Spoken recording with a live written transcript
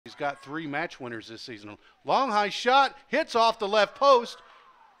got 3 match winners this season. Long high shot, hits off the left post.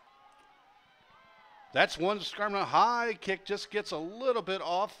 That's one Scarman. High kick just gets a little bit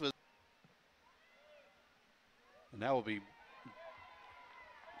off. And that will be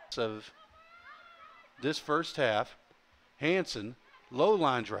of this first half. Hansen, low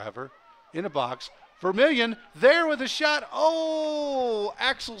line driver, in a box. Vermillion there with a shot. Oh,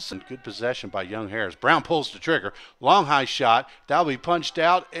 Axelson. Good possession by Young Harris. Brown pulls the trigger. Long high shot. That'll be punched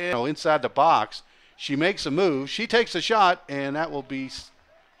out and inside the box. She makes a move. She takes a shot, and that will be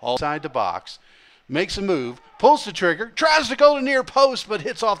all inside the box. Makes a move. Pulls the trigger. Tries to go to near post, but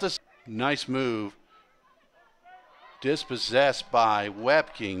hits off this. Nice move. Dispossessed by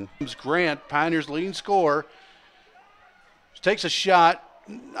Webking. Grant, Pioneers' leading scorer. Takes a shot.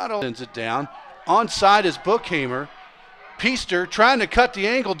 Not only sends it down. Onside is Bookhamer. Peaster trying to cut the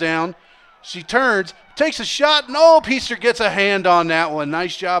angle down. She turns, takes a shot. No, Peaster gets a hand on that one.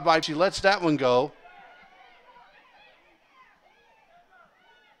 Nice job by. She lets that one go.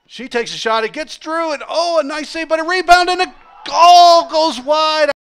 She takes a shot. It gets through it. Oh, a nice save, but a rebound and a goal goes wide.